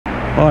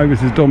Hi,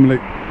 this is Dominic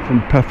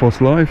from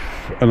Paphos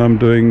Life, and I'm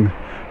doing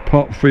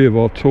part 3 of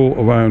our tour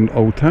around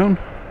Old Town.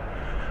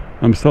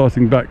 I'm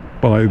starting back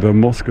by the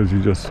mosque, as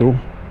you just saw,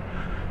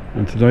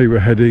 and today we're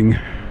heading,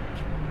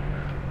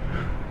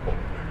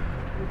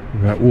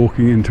 without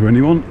walking into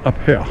anyone, up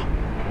here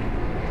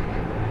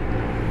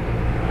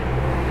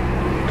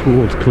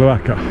towards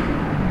Chloraka.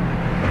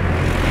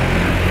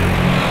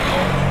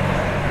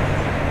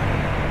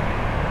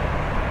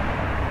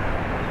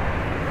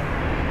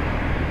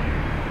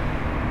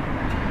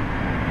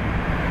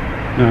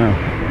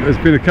 Now, there's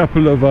been a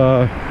couple of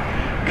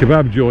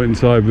kebab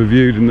joints I've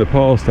reviewed in the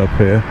past up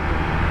here.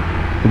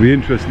 It'll be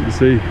interesting to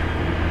see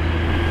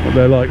what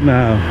they're like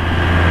now.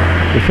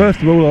 But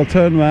first of all, I'll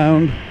turn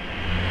around,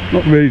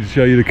 not really to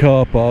show you the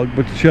car park,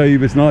 but to show you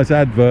this nice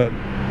advert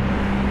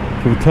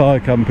for the tyre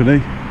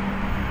company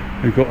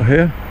we've got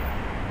here.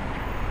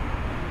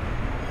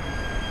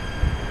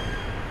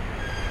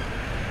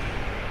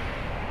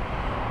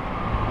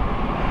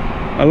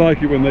 I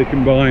like it when they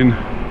combine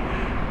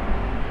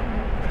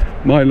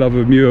my love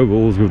of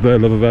murals with their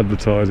love of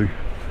advertising.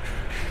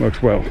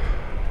 Works well.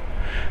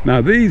 Now,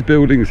 these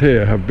buildings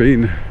here have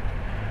been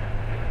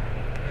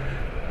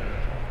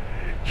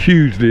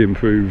hugely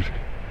improved,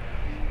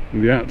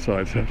 and the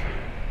outsides have.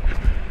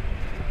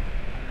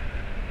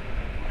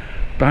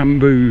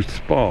 Bamboo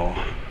Spa.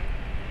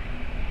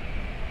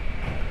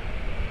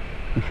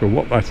 Not sure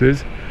what that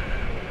is.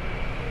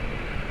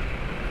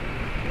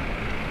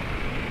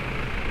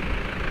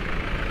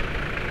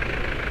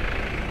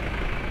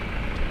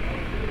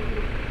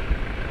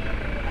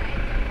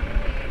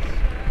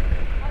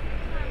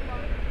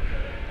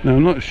 Now,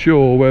 I'm not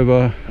sure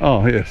whether,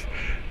 oh yes,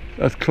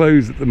 that's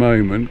closed at the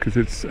moment because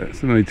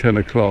it's only 10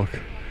 o'clock,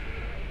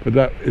 but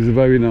that is a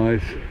very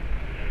nice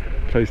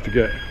place to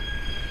get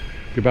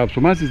kebabs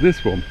from, as is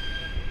this one.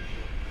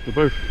 They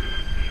both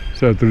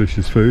serve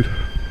delicious food.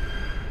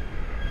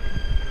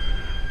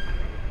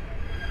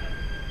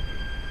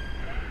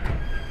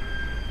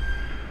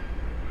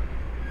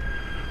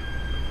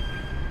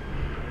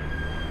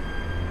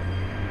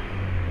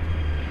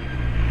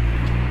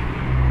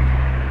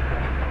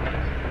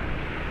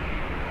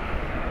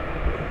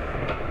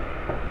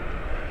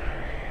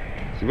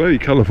 It's a very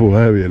colourful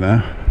area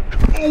now.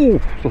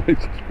 Oh, sorry,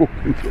 just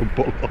walked into a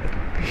bollard.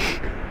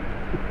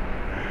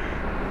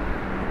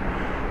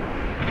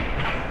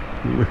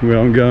 Look where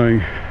I'm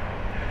going.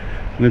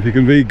 And if you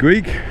can read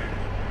Greek,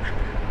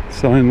 the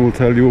sign will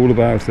tell you all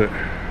about it.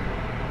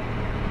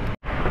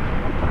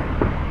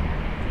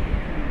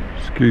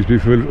 Excuse me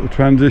for a little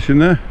transition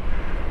there.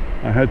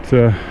 I had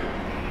to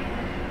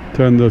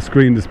turn the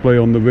screen display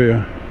on the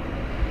rear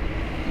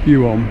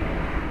view on.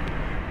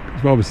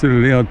 Rather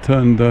sillily, I'd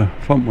turned the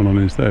front one on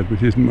instead,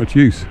 which isn't much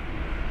use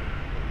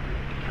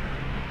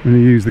when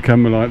you use the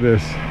camera like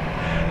this.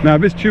 Now,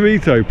 this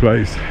churrito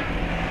place,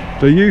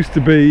 there used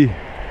to be,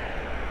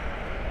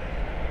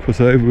 cross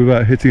over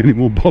without hitting any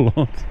more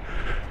bollards,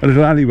 a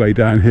little alleyway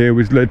down here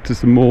which led to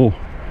some more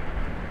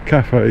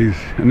cafes,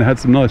 and they had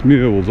some nice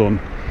murals on,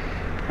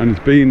 and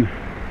it's been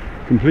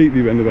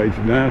completely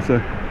renovated now, so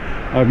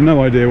I have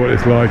no idea what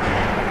it's like.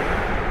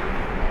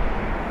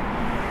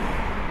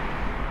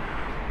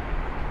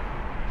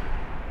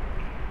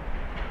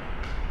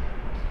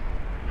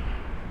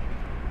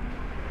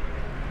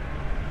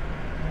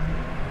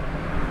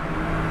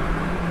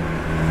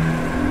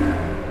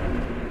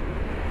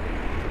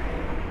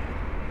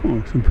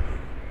 Some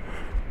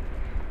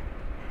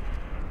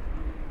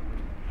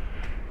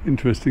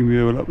interesting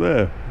mural up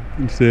there, you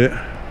can see it.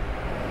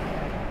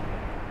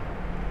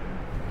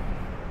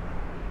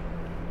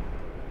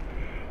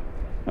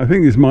 I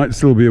think this might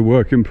still be a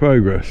work in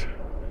progress,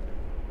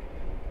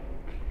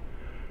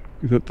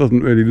 because it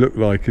doesn't really look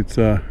like it's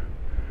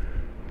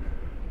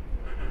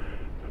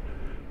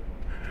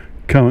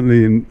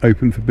currently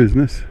open for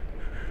business,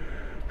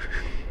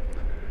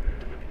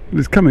 but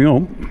it's coming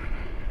on.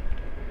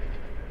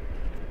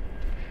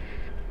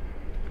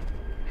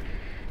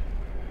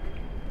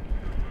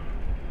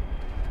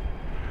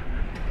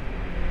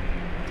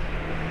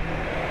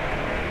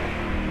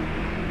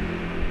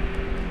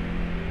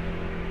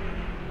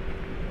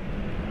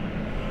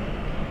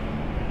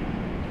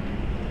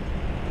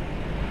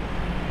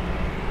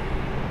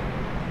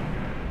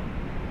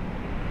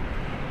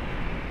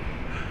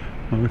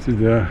 Oh, this is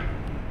the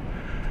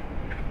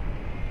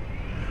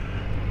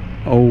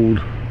old,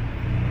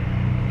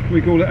 can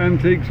we call it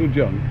antiques or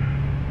junk?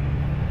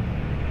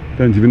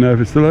 Don't even know if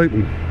it's still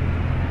open.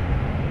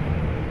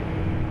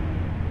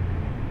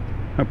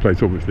 That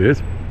place obviously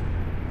is.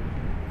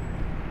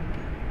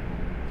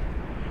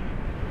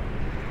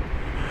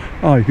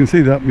 Oh, you can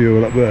see that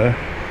mural up there.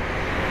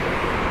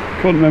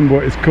 Can't remember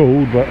what it's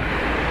called, but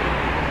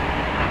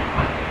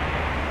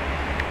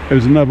it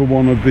was another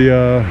one of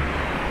the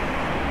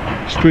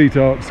street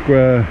art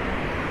square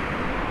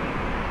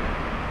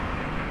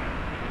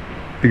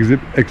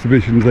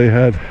exhibitions they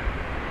had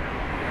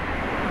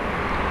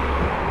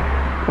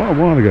quite a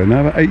while ago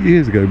now, about 8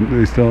 years ago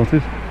they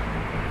started,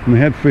 and they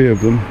had 3 of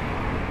them.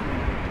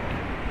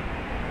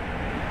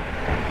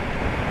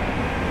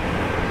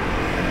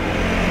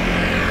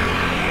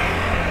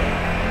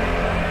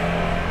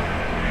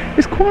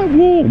 It's quite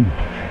warm.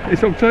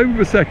 It's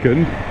October the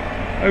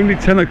 2nd, only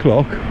 10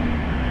 o'clock,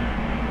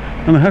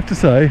 and I have to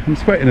say I'm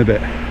sweating a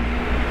bit.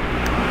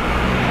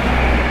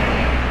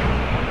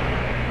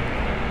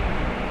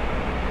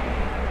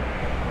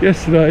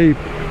 Yesterday,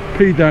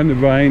 peed down the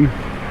rain,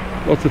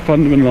 lots of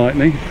thunder and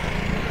lightning.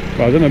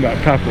 Well, I don't know about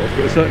Paphos, but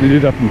it certainly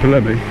did up in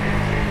Polemi.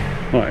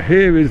 Right,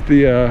 here is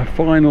the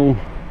final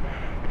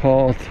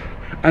part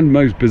and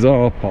most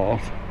bizarre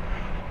part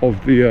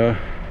of the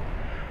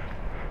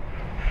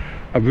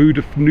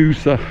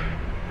Akoursos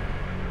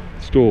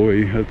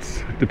story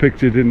that's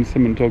depicted in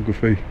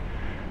cinematography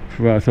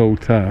throughout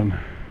Old Town.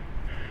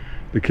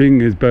 The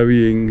king is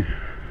burying,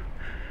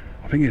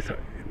 I think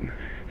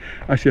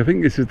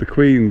this is the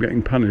queen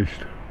getting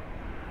punished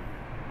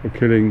for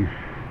killing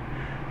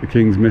the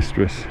king's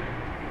mistress.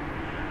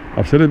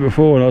 I've said it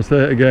before and I'll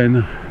say it again,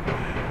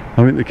 I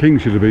think the king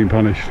should have been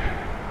punished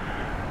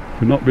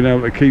for not being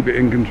able to keep it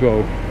in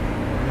control.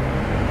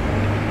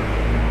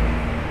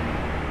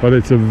 But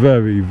it's a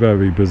very,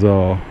 very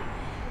bizarre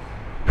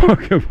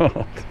work of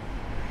art.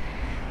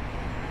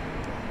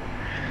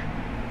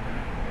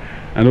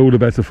 And all the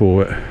better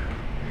for it.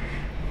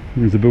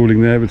 There's a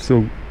building there that's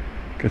still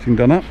getting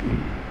done up.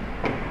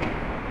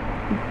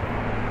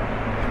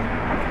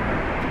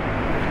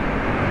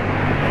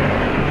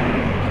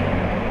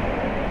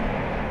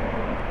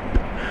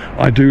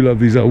 I do love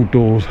these old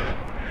doors.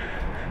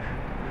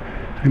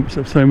 They must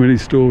have so many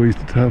stories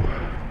to tell.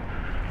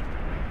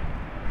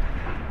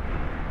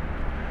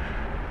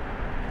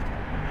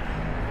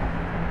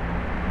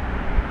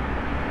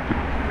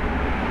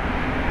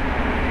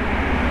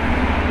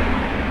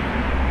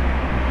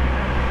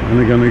 And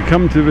they're going to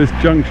come to this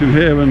junction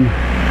here and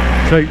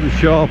take the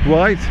sharp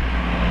right,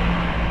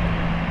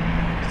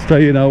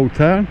 stay in Old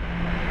Town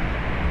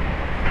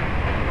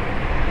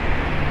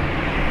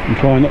and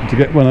try not to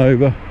get run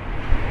over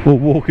or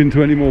walk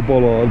into any more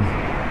bollards.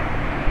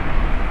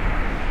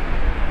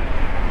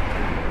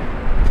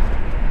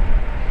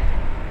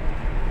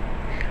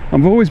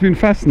 I've always been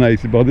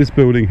fascinated by this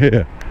building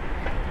here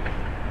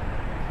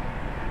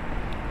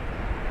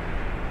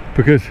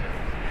because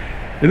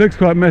it looks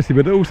quite messy,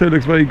 but it also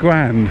looks very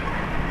grand,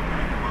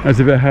 as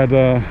if it had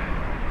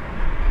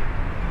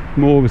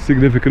more of a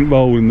significant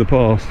role in the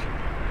past.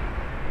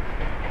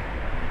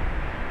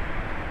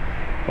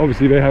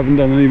 Obviously they haven't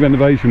done any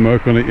renovation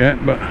work on it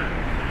yet, but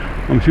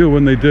I'm sure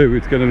when they do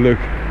it's going to look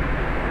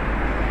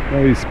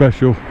very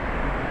special.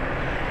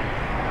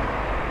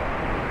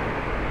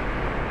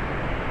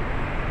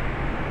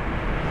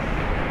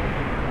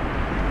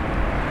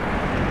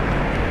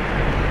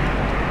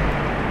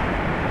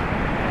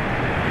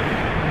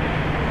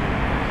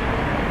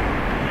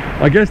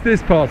 I guess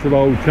this part of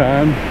Old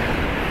Town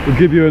will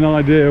give you an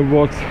idea of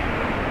what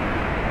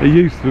it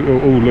used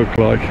to all look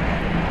like.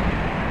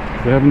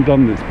 They haven't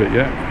done this bit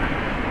yet.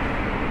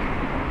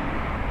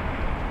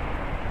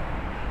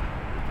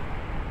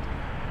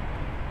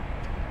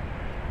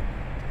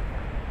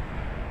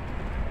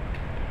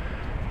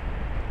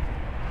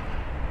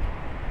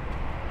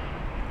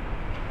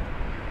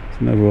 It's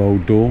another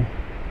old door.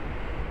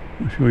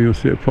 I'm sure you'll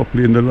see it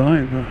properly in the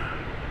light, but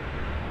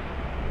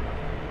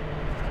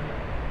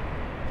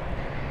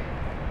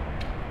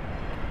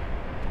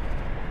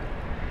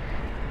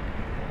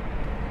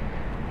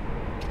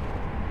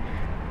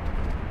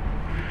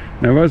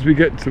now as we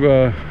get to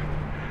a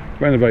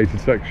renovated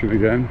section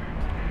again,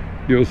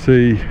 you'll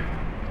see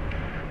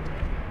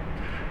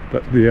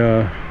that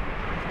the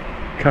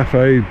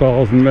cafes,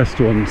 bars and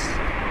restaurants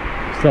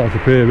start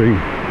appearing.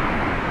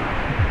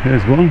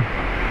 Here's one,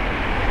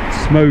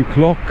 Smoke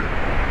Clock.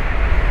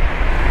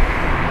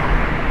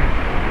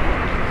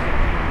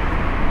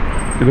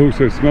 It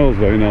also smells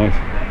very nice.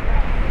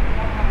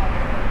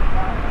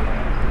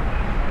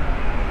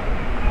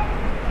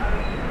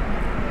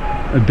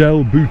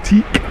 Adele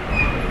Boutique.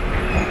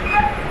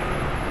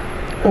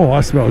 Oh,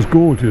 that smells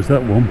gorgeous,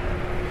 that one.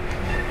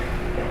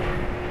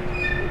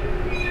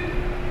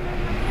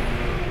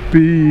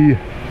 Bee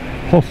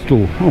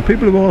Hostel. Oh,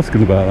 people are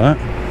asking about that.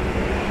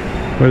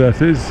 Where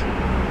that is.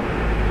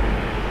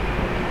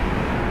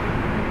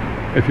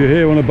 If you're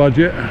here on a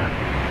budget, I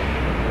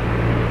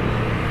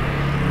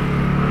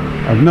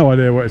have no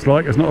idea what it's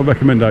like. It's not a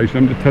recommendation,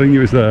 I'm just telling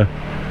you it's there.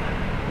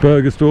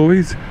 Burger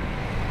Stories.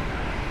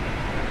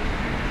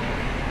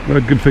 I've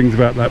heard good things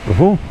about that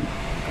before.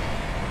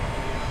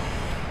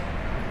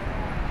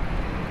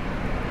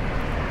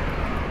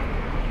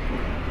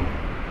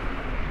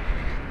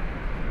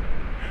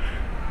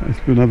 Let's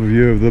do another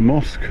view of the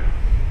mosque.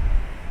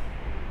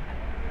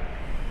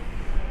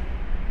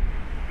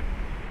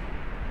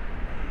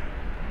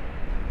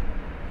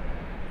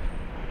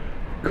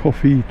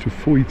 Coffee to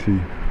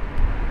Foiti.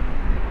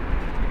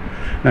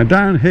 Now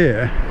down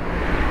here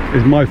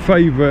is my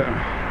favourite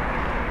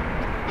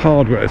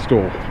hardware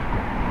store,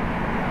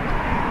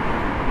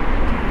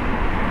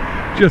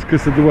 just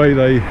because of the way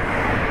they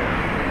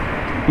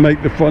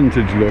make the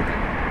frontage look.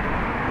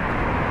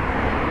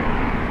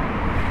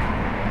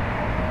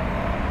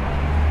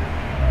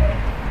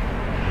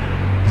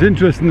 It's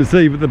interesting to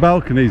see that the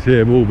balconies here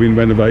have all been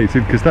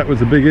renovated, because that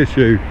was a big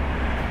issue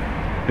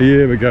a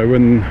year ago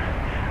when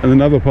in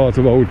another part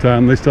of Old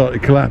Town they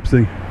started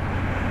collapsing,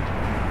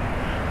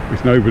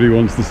 which nobody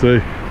wants to see.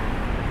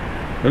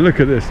 But look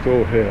at this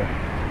store here,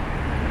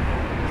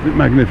 it's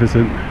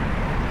magnificent.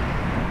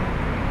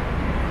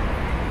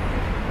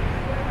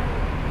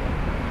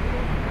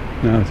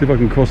 Now see if I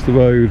can cross the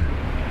road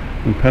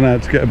and pan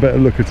out to get a better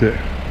look at it.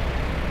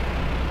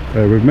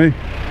 Bear with me.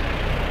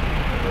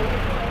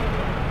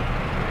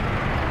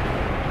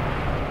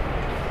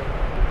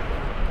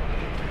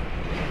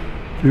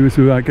 Do this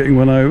without getting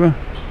one over.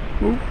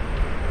 Ooh.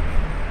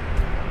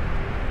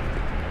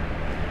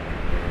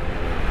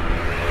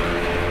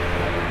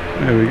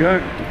 There we go.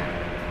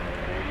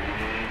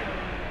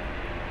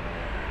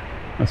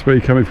 That's where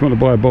you come if you want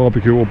to buy a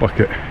barbecue or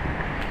bucket.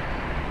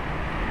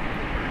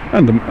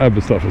 And the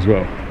other stuff as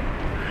well.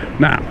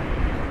 Now,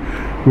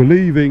 we're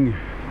leaving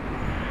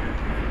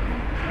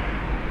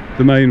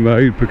the main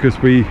road because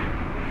we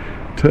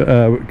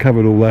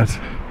covered all that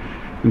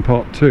in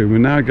part 2. We're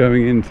now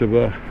going into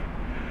the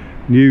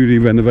newly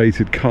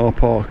renovated car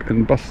park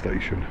and bus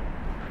station.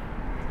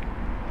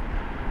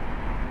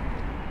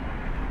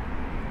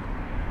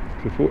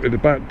 So I thought it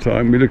about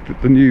time we looked at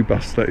the new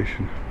bus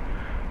station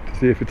to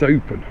see if it's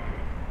open.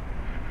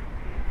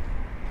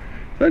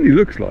 It only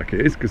looks like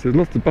it is because there's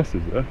lots of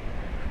buses there.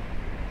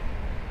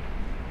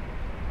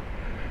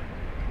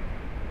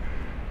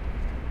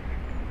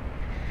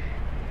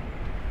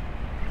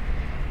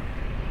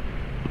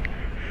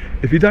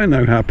 If you don't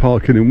know how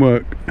parking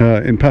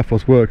in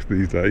Paphos works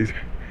these days,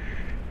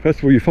 first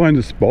of all you find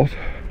a spot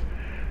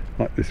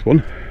like this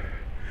one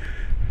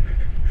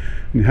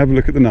and you have a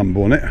look at the number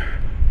on it,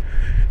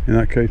 in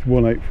that case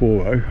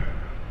 1840,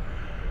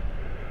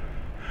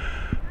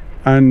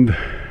 and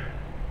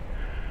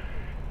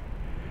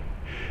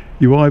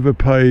you either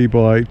pay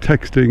by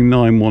texting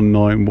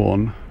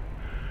 9191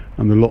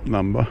 and the lot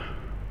number,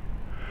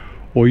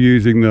 or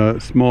using the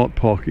smart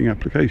parking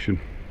application.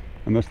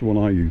 And that's the one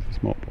I use, the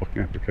smart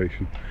parking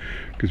application,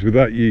 because with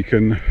that you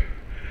can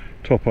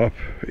top up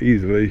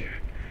easily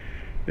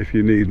if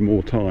you need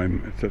more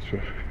time, etc.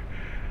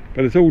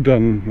 But it's all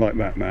done like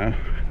that now.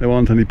 There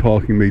aren't any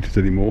parking meters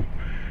anymore,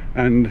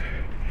 and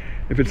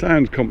if it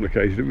sounds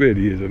complicated, it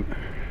really isn't.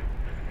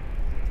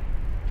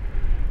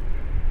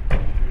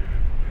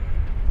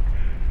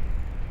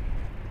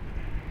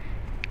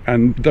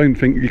 And don't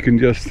think you can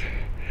just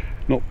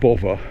not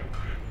bother,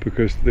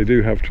 because they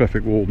do have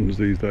traffic wardens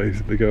these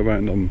days. They go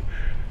around on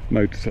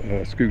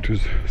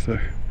scooters, so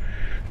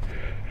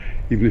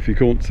even if you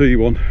can't see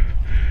one,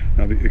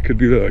 it could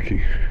be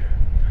lurking.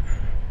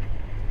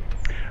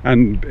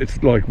 And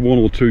it's like €1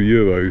 or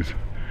 €2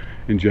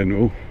 in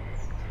general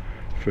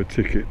for a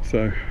ticket,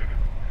 so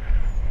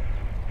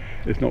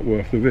it's not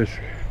worth the risk.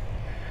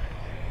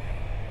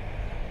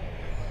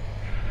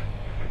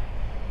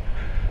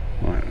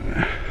 Right.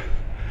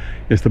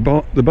 Yes, the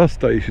bus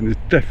station is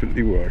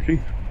definitely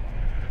working.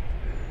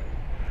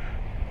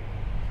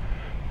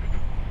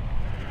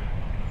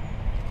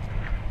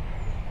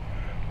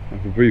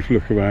 Have a brief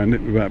look around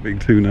it without being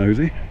too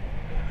nosy.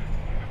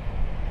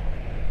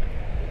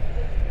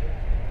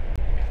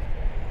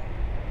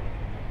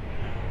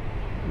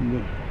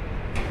 And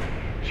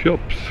the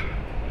shops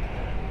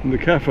and the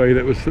cafe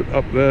that was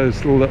up there is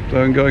still up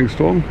there and going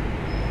strong.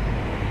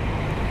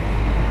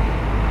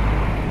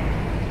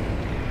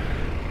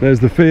 There's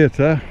the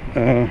theatre.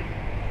 Trying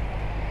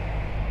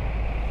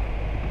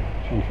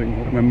to think,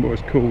 I remember what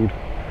it's called.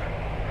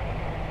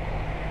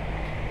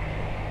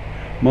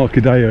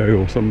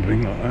 Markideio or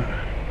something like that.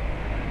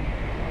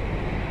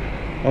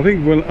 I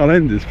think I'll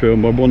end this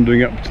film by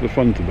wandering up to the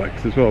front of that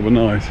because it's rather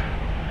nice.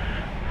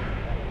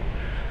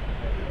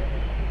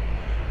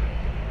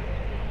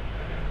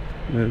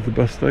 There's the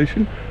bus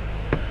station.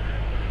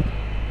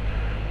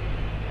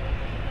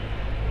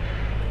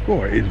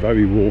 Oh, it is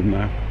very warm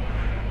now.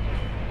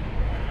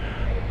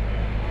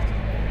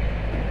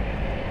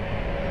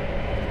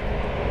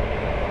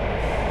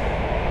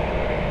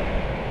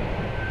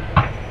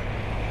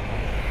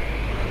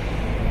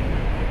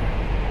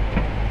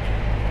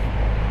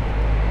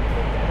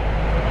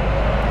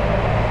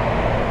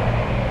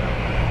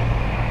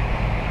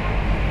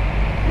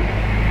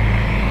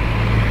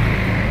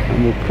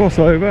 We'll cross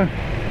over,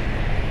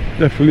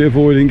 definitely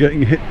avoiding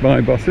getting hit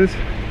by buses.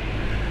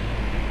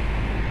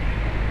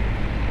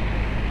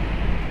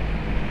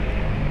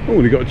 Oh,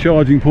 we've got a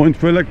charging point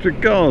for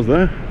electric cars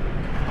there.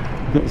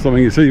 Not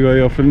something you see very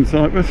often in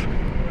Cyprus.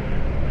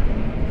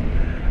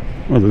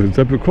 Well, there's a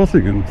zebra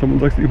crossing and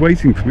someone's actually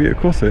waiting for me to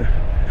cross it.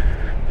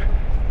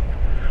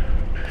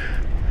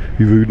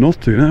 Be rude not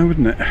to now,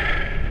 wouldn't it?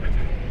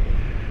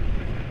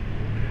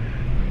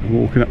 I'm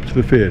walking up to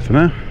the theatre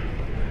now.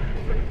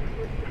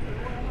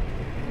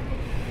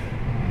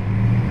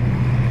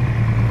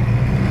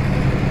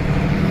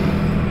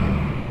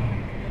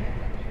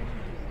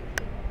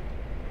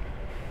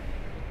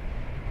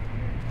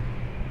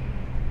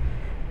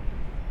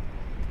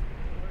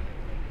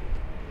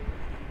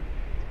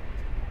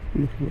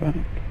 Look at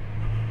that.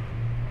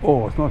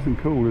 Oh, it's nice and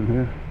cool in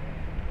here.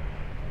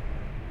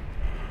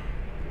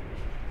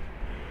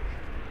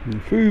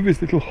 And through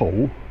this little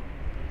hole,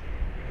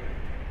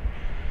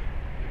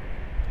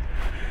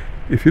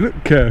 if you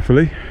look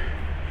carefully,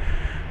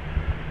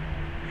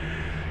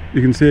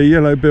 you can see a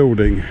yellow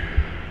building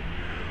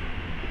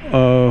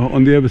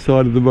on the other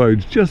side of the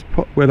road, just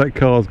where that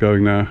car's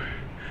going now,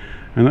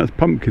 and that's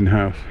Pumpkin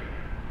House.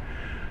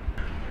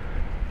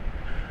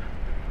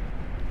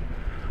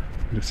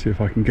 Let's see if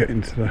I can get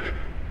into the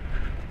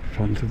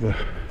front of the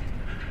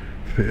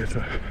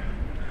theatre.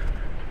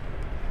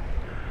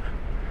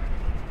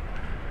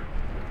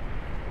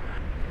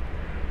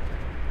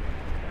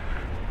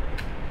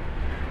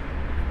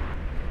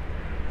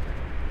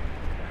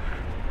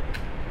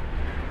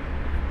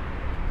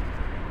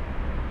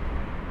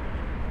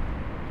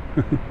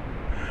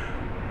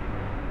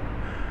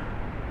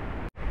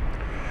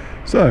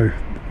 So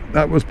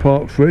that was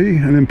part 3,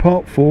 and in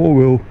part 4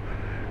 we'll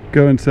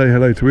go and say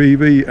hello to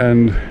Evie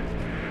and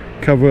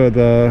cover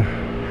the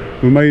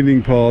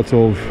remaining part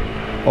of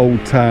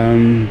Old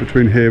Town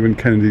between here and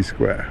Kennedy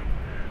Square.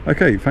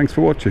 Okay, thanks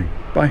for watching.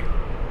 Bye.